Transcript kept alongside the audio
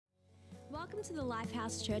Welcome to the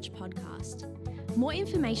Lifehouse Church podcast. More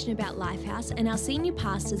information about Lifehouse and our senior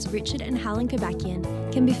pastors Richard and Helen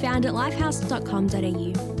Kobakian can be found at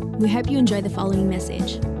lifehouse.com.au. We hope you enjoy the following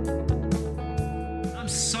message. I'm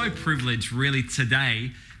so privileged really today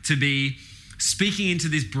to be speaking into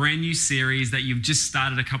this brand new series that you've just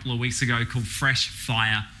started a couple of weeks ago called Fresh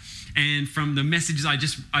Fire. And from the messages, I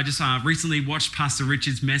just recently watched Pastor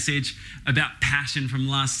Richard's message about passion from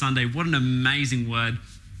last Sunday. What an amazing word.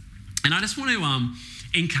 And I just want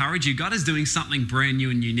to encourage you. God is doing something brand new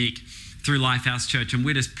and unique through Lifehouse Church. And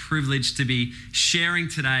we're just privileged to be sharing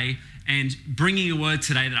today and bringing a word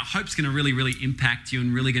today that I hope is going to really, really impact you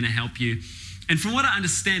and really going to help you. And from what I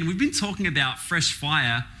understand, we've been talking about fresh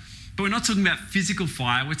fire, but we're not talking about physical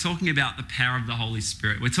fire. We're talking about the power of the Holy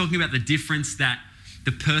Spirit. We're talking about the difference that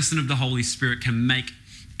the person of the Holy Spirit can make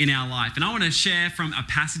in our life. And I want to share from a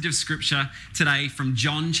passage of scripture today from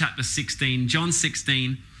John chapter 16, John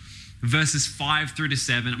 16, verses 5 through to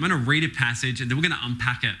 7. I'm going to read a passage and then we're going to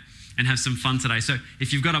unpack it and have some fun today. So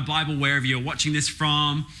if you've got a Bible wherever you're watching this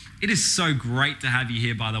from, it is so great to have you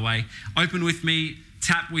here, by the way. Open with me,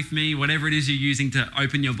 tap with me, whatever it is you're using to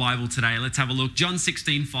open your Bible today. Let's have a look. John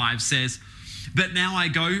 16:5 says, "But now I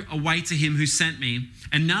go away to him who sent me,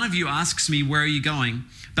 and none of you asks me, 'Where are you going?'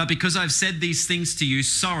 But because I've said these things to you,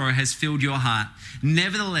 sorrow has filled your heart.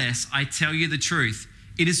 Nevertheless, I tell you the truth.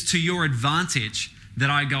 It is to your advantage that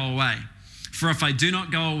I go away. For if I do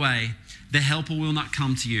not go away, the helper will not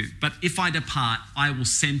come to you. But if I depart, I will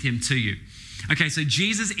send him to you." Okay, so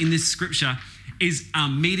Jesus in this scripture is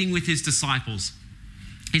meeting with his disciples.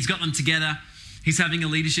 He's got them together. He's having a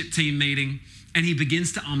leadership team meeting, and he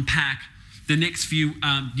begins to unpack the next few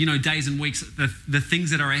days and weeks, the things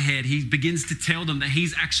that are ahead. He begins to tell them that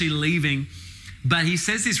he's actually leaving, but he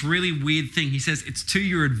says this really weird thing. He says, "It's to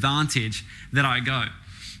your advantage that I go."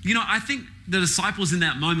 You know, I think the disciples in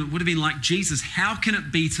that moment would have been like, "Jesus, how can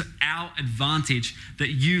it be to our advantage that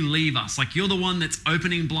you leave us? Like, you're the one that's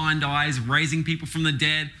opening blind eyes, raising people from the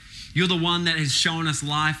dead. You're the one that has shown us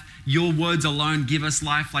life. Your words alone give us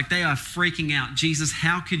life." Like, they are freaking out. "Jesus,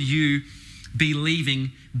 how could you be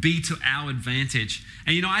leaving be to our advantage?"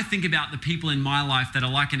 And you know, I think about the people in my life that are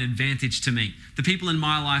like an advantage to me. The people in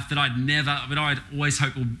my life that I'd always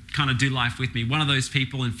hope will kind of do life with me. One of those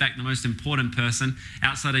people, in fact, the most important person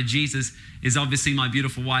outside of Jesus, is obviously my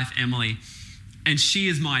beautiful wife, Emily. And she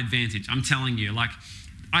is my advantage. I'm telling you, like,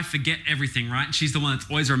 I forget everything, right? She's the one that's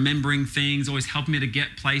always remembering things, always helping me to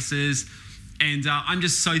get places. And I'm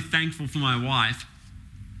just so thankful for my wife.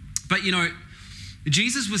 But you know,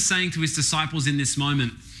 Jesus was saying to his disciples in this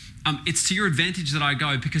moment, it's to your advantage that I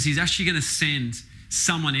go, because he's actually going to send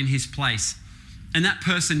someone in his place. And that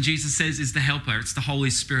person, Jesus says, is the helper. It's the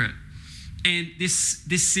Holy Spirit. And this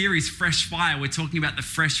series, Fresh Fire, we're talking about the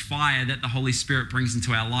fresh fire that the Holy Spirit brings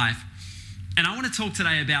into our life. And I want to talk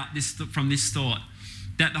today about this from this thought,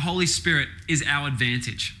 that the Holy Spirit is our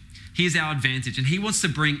advantage. He is our advantage, and he wants to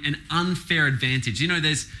bring an unfair advantage. You know,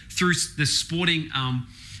 there's through sporting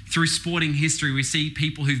history, we see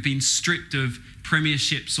people who've been stripped of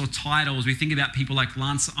premierships or titles. We think about people like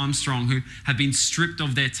Lance Armstrong, who have been stripped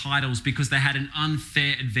of their titles because they had an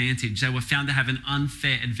unfair advantage. They were found to have an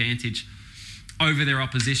unfair advantage over their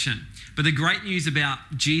opposition. But the great news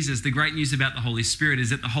about Jesus, the great news about the Holy Spirit, is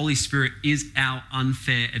that the Holy Spirit is our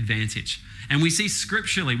unfair advantage. And we see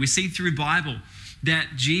scripturally, we see through Bible,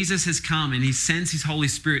 that Jesus has come and he sends his Holy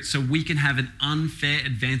Spirit so we can have an unfair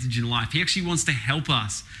advantage in life. He actually wants to help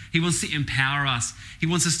us. He wants to empower us. He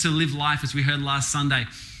wants us to live life, as we heard last Sunday,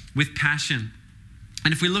 with passion.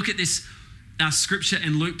 And if we look at this scripture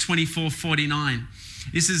in Luke 24:49,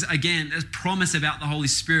 this is again a promise about the Holy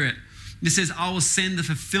Spirit. This says, "I will send the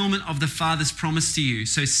fulfillment of the Father's promise to you.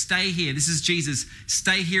 So stay here." This is Jesus.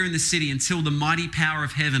 "Stay here in the city until the mighty power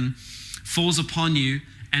of heaven falls upon you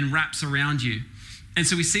and wraps around you." And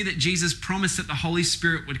so we see that Jesus promised that the Holy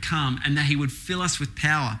Spirit would come and that he would fill us with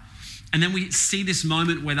power. And then we see this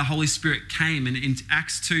moment where the Holy Spirit came. And in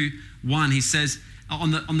Acts 2:1, he says,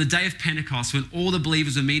 on the day of Pentecost, when all the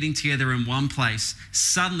believers were meeting together in one place,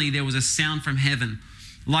 suddenly there was a sound from heaven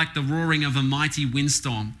like the roaring of a mighty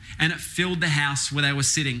windstorm, and it filled the house where they were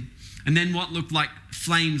sitting. And then what looked like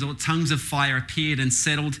flames or tongues of fire appeared and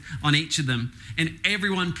settled on each of them. And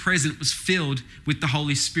everyone present was filled with the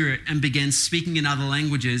Holy Spirit and began speaking in other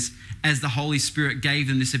languages as the Holy Spirit gave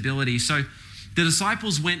them this ability. So the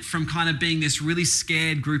disciples went from kind of being this really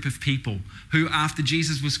scared group of people who, after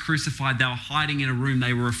Jesus was crucified, they were hiding in a room.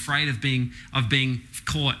 They were afraid of being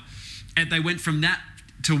caught. And they went from that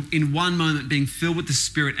to, in one moment, being filled with the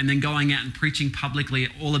Spirit and then going out and preaching publicly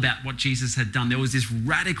all about what Jesus had done. There was this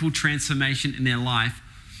radical transformation in their life,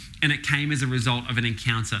 and it came as a result of an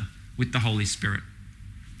encounter with the Holy Spirit.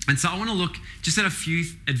 And so I want to look just at a few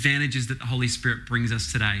advantages that the Holy Spirit brings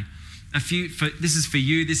us today. This is for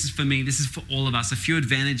you, this is for me, this is for all of us. A few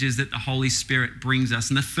advantages that the Holy Spirit brings us.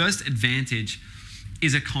 And the first advantage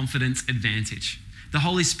is a confidence advantage. The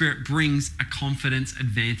Holy Spirit brings a confidence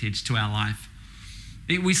advantage to our life.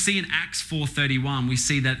 We see in Acts 4:31, we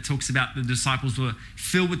see that it talks about the disciples were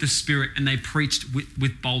filled with the Spirit and they preached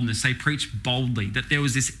with boldness. They preached boldly, that there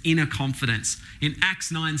was this inner confidence. In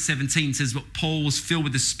Acts 9:17 says, but Paul was filled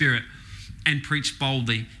with the Spirit and preached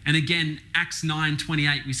boldly. And again, Acts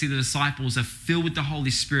 9:28, we see the disciples are filled with the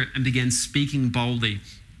Holy Spirit and began speaking boldly.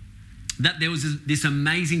 That there was this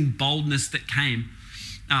amazing boldness that came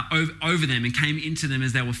over them and came into them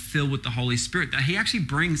as they were filled with the Holy Spirit, that he actually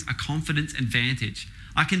brings a confidence advantage.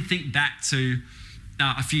 I can think back to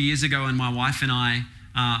a few years ago when my wife and I,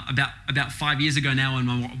 about 5 years ago now, when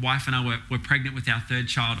my wife and I were pregnant with our third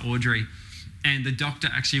child, Audrey, and the doctor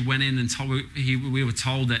actually went in and we were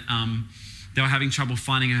told that they were having trouble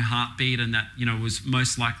finding her heartbeat and that, it was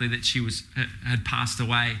most likely that she had passed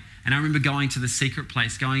away. And I remember going to the secret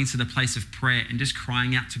place, going into the place of prayer and just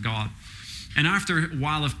crying out to God. And after a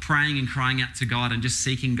while of praying and crying out to God and just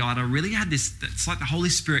seeking God, I really had it's like the Holy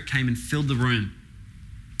Spirit came and filled the room.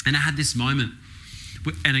 And I had this moment,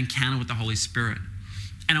 an encounter with the Holy Spirit.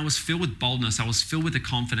 And I was filled with boldness. I was filled with the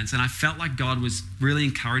confidence. And I felt like God was really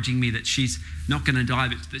encouraging me that she's not going to die,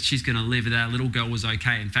 but that she's going to live, that our little girl was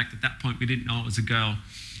okay. In fact, at that point, we didn't know it was a girl.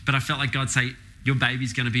 But I felt like God say, your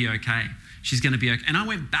baby's going to be okay. She's going to be okay. And I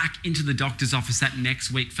went back into the doctor's office that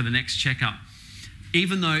next week for the next checkup.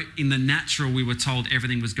 Even though in the natural we were told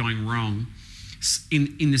everything was going wrong,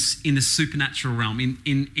 in the supernatural realm,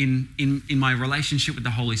 in my relationship with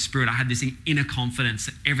the Holy Spirit, I had this inner confidence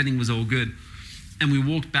that everything was all good. And we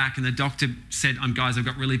walked back and the doctor said, guys, I've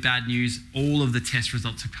got really bad news. All of the test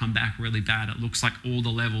results have come back really bad. It looks like all the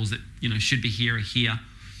levels that should be here are here.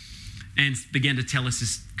 And began to tell us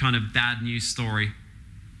this kind of bad news story.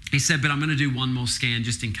 He said, but I'm going to do one more scan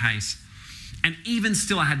just in case. And even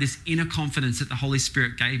still, I had this inner confidence that the Holy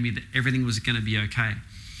Spirit gave me that everything was going to be okay.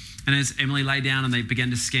 And as Emily lay down and they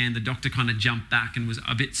began to scan, the doctor kind of jumped back and was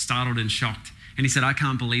a bit startled and shocked. And he said, I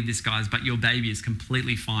can't believe this, guys, but your baby is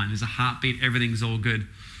completely fine. There's a heartbeat, everything's all good.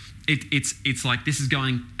 It's like this is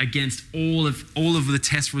going against all of the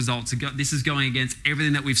test results. This is going against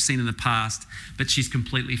everything that we've seen in the past, but she's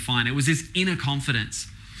completely fine. It was this inner confidence.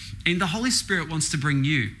 And the Holy Spirit wants to bring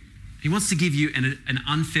you. He wants to give you an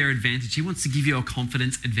unfair advantage. He wants to give you a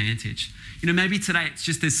confidence advantage. Maybe today it's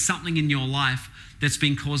just there's something in your life that's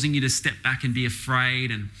been causing you to step back and be afraid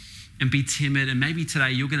and be timid. And maybe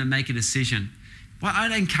today you're going to make a decision. Well,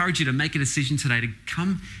 I'd encourage you to make a decision today to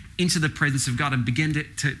come into the presence of God and begin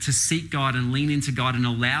to seek God and lean into God and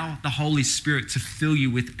allow the Holy Spirit to fill you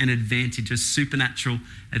with an advantage, a supernatural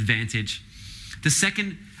advantage. The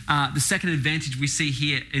second advantage we see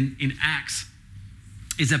here in Acts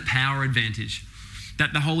is a power advantage.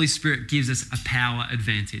 That the Holy Spirit gives us a power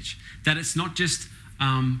advantage. That it's not just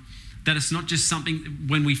something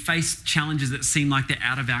when we face challenges that seem like they're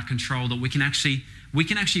out of our control, that we can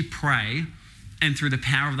actually pray and through the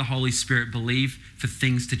power of the Holy Spirit believe for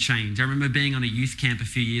things to change. I remember being on a youth camp a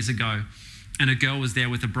few years ago and a girl was there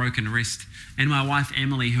with a broken wrist. And my wife,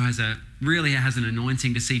 Emily, who really has an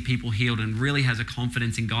anointing to see people healed and really has a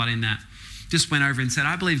confidence in God in that, just went over and said,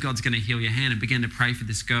 I believe God's going to heal your hand, and began to pray for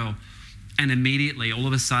this girl. And immediately, all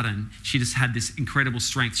of a sudden, she just had this incredible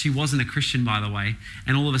strength. She wasn't a Christian, by the way.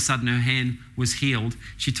 And all of a sudden, her hand was healed.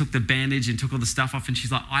 She took the bandage and took all the stuff off. And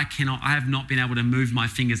she's like, I have not been able to move my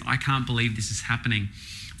fingers. I can't believe this is happening.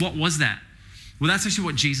 What was that? Well, that's actually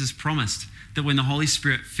what Jesus promised. That when the Holy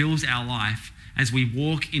Spirit fills our life, as we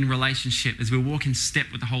walk in relationship, as we walk in step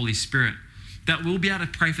with the Holy Spirit, that we'll be able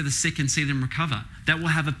to pray for the sick and see them recover. That will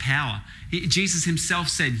have a power. Jesus himself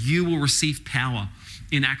said, you will receive power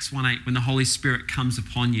in Acts 1:8 when the Holy Spirit comes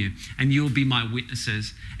upon you and you'll be my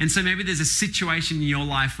witnesses. And so maybe there's a situation in your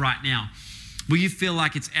life right now where you feel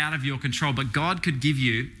like it's out of your control, but God can give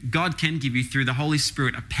you through the Holy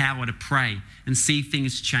Spirit a power to pray and see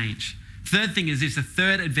things change. Third thing is this, the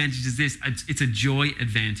third advantage is this, it's a joy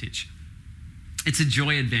advantage. It's a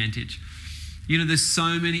joy advantage. There's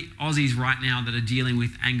so many Aussies right now that are dealing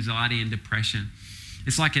with anxiety and depression.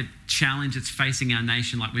 It's like a challenge that's facing our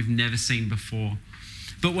nation like we've never seen before.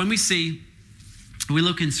 But when we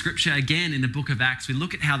look in scripture again in the book of Acts, we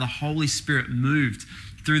look at how the Holy Spirit moved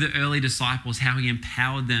through the early disciples, how he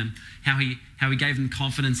empowered them, how he gave them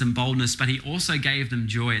confidence and boldness, but he also gave them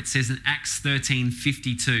joy. It says in Acts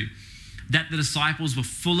 13:52 that the disciples were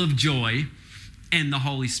full of joy and the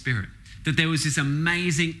Holy Spirit. that there was this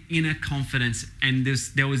amazing inner confidence and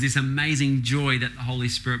there was this amazing joy that the Holy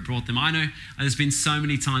Spirit brought them. I know there's been so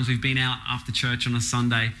many times we've been out after church on a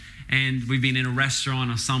Sunday and we've been in a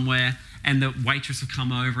restaurant or somewhere and the waitress will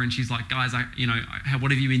come over and she's like, guys,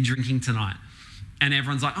 what have you been drinking tonight? And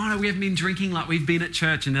everyone's like, oh no, we haven't been drinking, like we've been at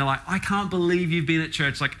church. And they're like, I can't believe you've been at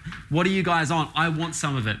church. Like, what are you guys on? I want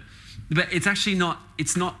some of it. But it's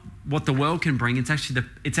not what the world can bring. It's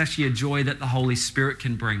actually a joy that the Holy Spirit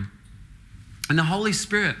can bring. And the Holy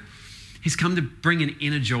Spirit, he's come to bring an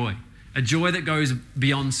inner joy, a joy that goes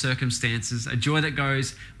beyond circumstances, a joy that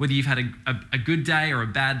goes, whether you've had a good day or a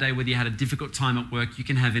bad day, whether you had a difficult time at work, you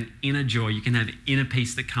can have an inner joy. You can have inner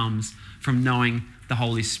peace that comes from knowing the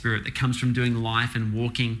Holy Spirit, that comes from doing life and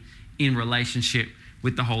walking in relationship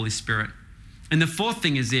with the Holy Spirit. And the fourth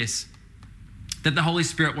thing is this, that the Holy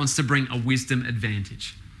Spirit wants to bring a wisdom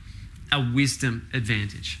advantage. A wisdom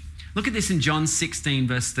advantage. Look at this in John 16,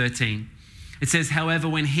 verse 13. It says, however,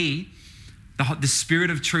 when he, the Spirit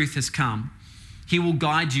of truth has come, he will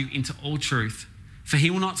guide you into all truth. For he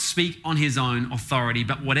will not speak on his own authority,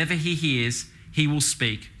 but whatever he hears, he will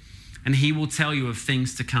speak, and he will tell you of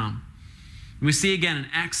things to come. And we see again in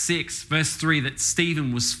Acts 6, verse 3, that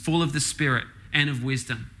Stephen was full of the Spirit and of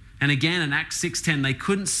wisdom. And again in Acts 6:10, they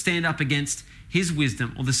couldn't stand up against his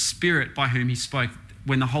wisdom or the Spirit by whom he spoke.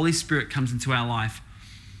 When the Holy Spirit comes into our life,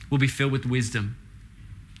 we'll be filled with wisdom.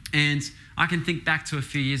 And I can think back to a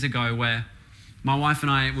few years ago where my wife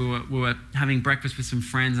and I, we were having breakfast with some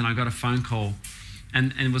friends and I got a phone call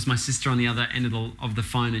and it was my sister on the other end of the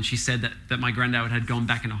phone, and she said that my granddad had gone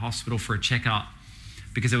back into hospital for a checkup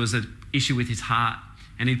because there was an issue with his heart,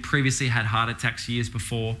 and he'd previously had heart attacks years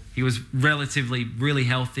before. He was really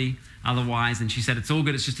healthy otherwise, and she said, it's all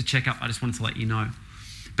good, it's just a checkup, I just wanted to let you know.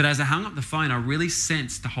 But as I hung up the phone, I really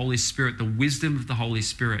sensed the Holy Spirit, the wisdom of the Holy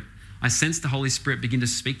Spirit. I sensed the Holy Spirit begin to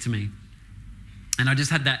speak to me. And I just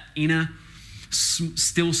had that inner,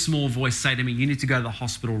 still small voice say to me, you need to go to the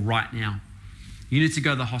hospital right now. You need to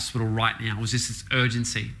go to the hospital right now. It was just this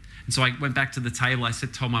urgency. And so I went back to the table. I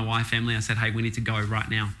told my wife, Emily, I said, hey, we need to go right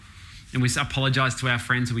now. And we apologized to our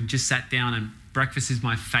friends. We just sat down, and breakfast is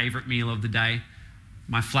my favorite meal of the day.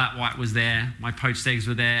 My flat white was there. My poached eggs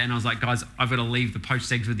were there. And I was like, guys, I've got to leave the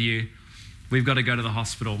poached eggs with you. We've got to go to the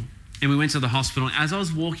hospital. And we went to the hospital. And as I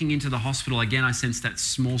was walking into the hospital, again, I sensed that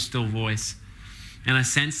small, still voice. And I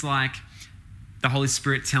sensed like the Holy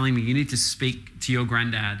Spirit telling me, you need to speak to your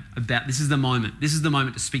granddad about, this is the moment. This is the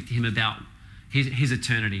moment to speak to him about his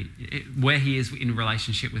eternity, where he is in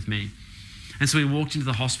relationship with me. And so we walked into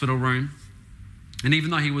the hospital room. And even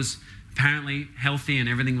though he was apparently healthy and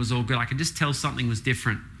everything was all good, I could just tell something was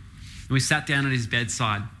different. And we sat down at his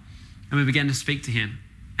bedside and we began to speak to him.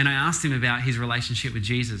 And I asked him about his relationship with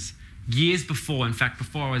Jesus. Years before, in fact,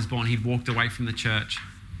 before I was born, he'd walked away from the church.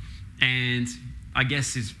 And I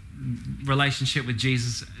guess his relationship with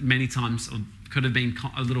Jesus many times could have been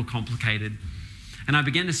a little complicated. And I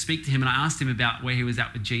began to speak to him and I asked him about where he was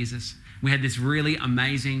at with Jesus. We had this really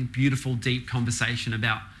amazing, beautiful, deep conversation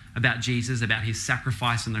about Jesus, about his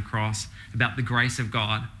sacrifice on the cross, about the grace of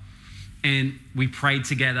God. And we prayed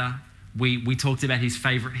together. We talked about his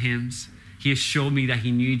favorite hymns. He assured me that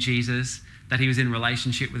he knew Jesus, that he was in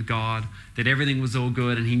relationship with God, that everything was all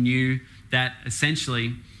good, and he knew that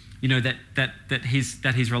essentially, you know, that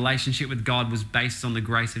his relationship with God was based on the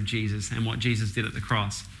grace of Jesus and what Jesus did at the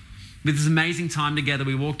cross. With this amazing time together,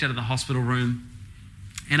 we walked out of the hospital room,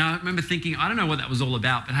 and I remember thinking, I don't know what that was all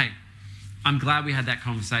about, but hey, I'm glad we had that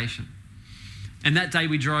conversation. And that day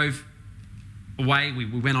we drove away. We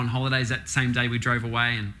went on holidays that same day we drove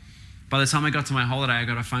away, and by the time I got to my holiday, I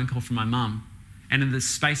got a phone call from my mum. And in the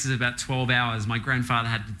space of about 12 hours, my grandfather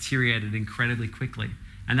had deteriorated incredibly quickly.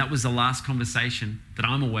 And that was the last conversation that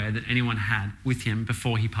I'm aware that anyone had with him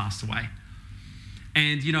before he passed away.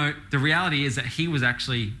 And, you know, the reality is that he was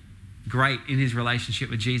actually great in his relationship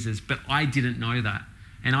with Jesus, but I didn't know that.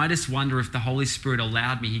 And I just wonder if the Holy Spirit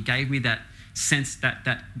allowed me. He gave me that sense,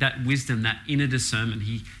 that wisdom, that inner discernment.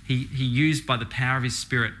 He used by the power of his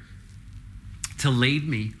Spirit to lead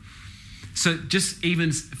me. So just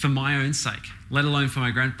even for my own sake, let alone for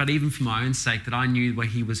my but even for my own sake, that I knew where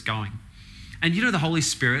he was going. And you know, the Holy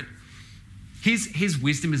Spirit, his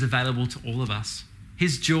wisdom is available to all of us.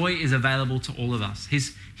 His joy is available to all of us.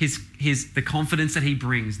 The confidence that he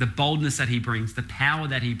brings, the boldness that he brings, the power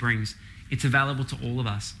that he brings, it's available to all of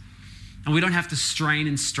us. And we don't have to strain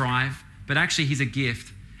and strive, but actually he's a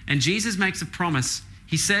gift. And Jesus makes a promise.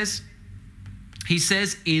 He says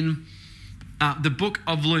in the book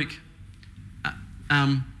of Luke,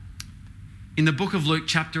 in the book of Luke,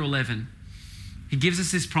 chapter 11, he gives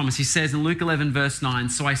us this promise. He says in Luke 11, verse 9,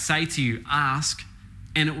 so I say to you, ask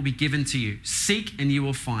and it will be given to you. Seek and you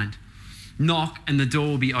will find. Knock and the door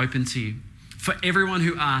will be open to you. For everyone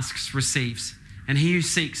who asks receives, and he who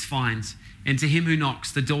seeks finds, and to him who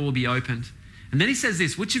knocks the door will be opened. And then he says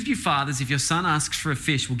this, which of you fathers, if your son asks for a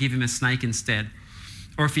fish, will give him a snake instead?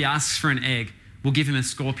 Or if he asks for an egg, will give him a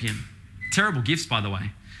scorpion? Terrible gifts, by the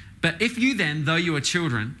way. But if you then, though you are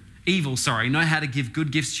know how to give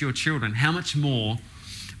good gifts to your children, how much more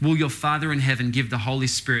will your Father in heaven give the Holy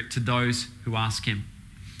Spirit to those who ask him?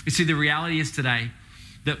 You see, the reality is today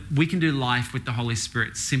that we can do life with the Holy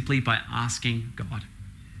Spirit simply by asking God.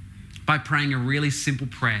 By praying a really simple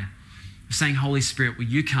prayer, saying, Holy Spirit, will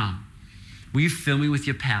you come? Will you fill me with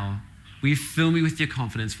your power? Will you fill me with your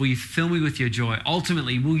confidence? Will you fill me with your joy?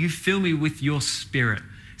 Ultimately, will you fill me with your Spirit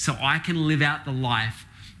so I can live out the life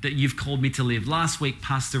that you've called me to live? Last week,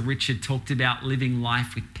 Pastor Richard talked about living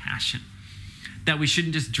life with passion, that we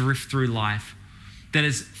shouldn't just drift through life, that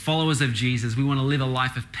as followers of Jesus, we want to live a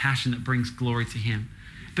life of passion that brings glory to him.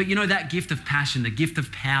 But you know, that gift of passion, the gift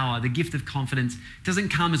of power, the gift of confidence doesn't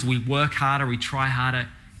come as we work harder, we try harder, it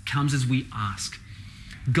comes as we ask.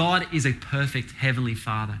 God is a perfect heavenly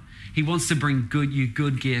Father. He wants to bring you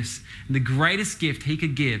good gifts. And the greatest gift he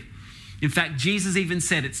could give, in fact, Jesus even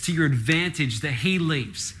said it's to your advantage that he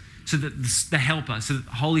leaves so that the helper, so that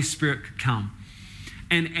the Holy Spirit could come.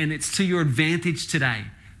 And it's to your advantage today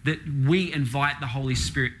that we invite the Holy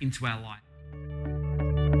Spirit into our life.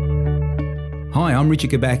 Hi, I'm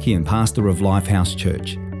Richard Gabakian, pastor of Lifehouse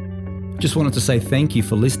Church. Just wanted to say thank you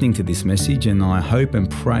for listening to this message, and I hope and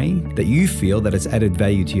pray that you feel that it's added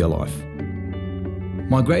value to your life.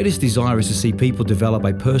 My greatest desire is to see people develop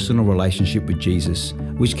a personal relationship with Jesus,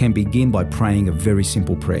 which can begin by praying a very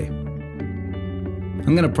simple prayer.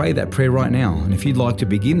 I'm going to pray that prayer right now, and if you'd like to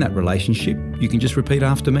begin that relationship, you can just repeat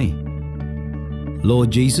after me.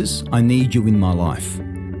 Lord Jesus, I need you in my life.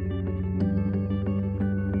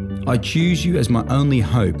 I choose you as my only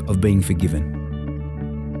hope of being forgiven.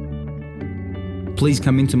 Please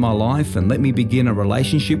come into my life and let me begin a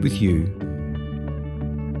relationship with you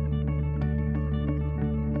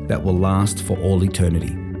that will last for all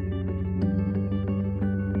eternity.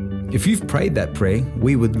 If you've prayed that prayer,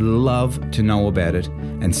 we would love to know about it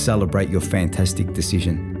and celebrate your fantastic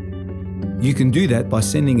decision. You can do that by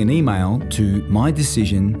sending an email to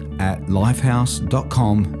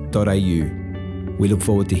mydecision@lifehouse.com.au. We look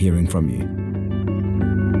forward to hearing from you.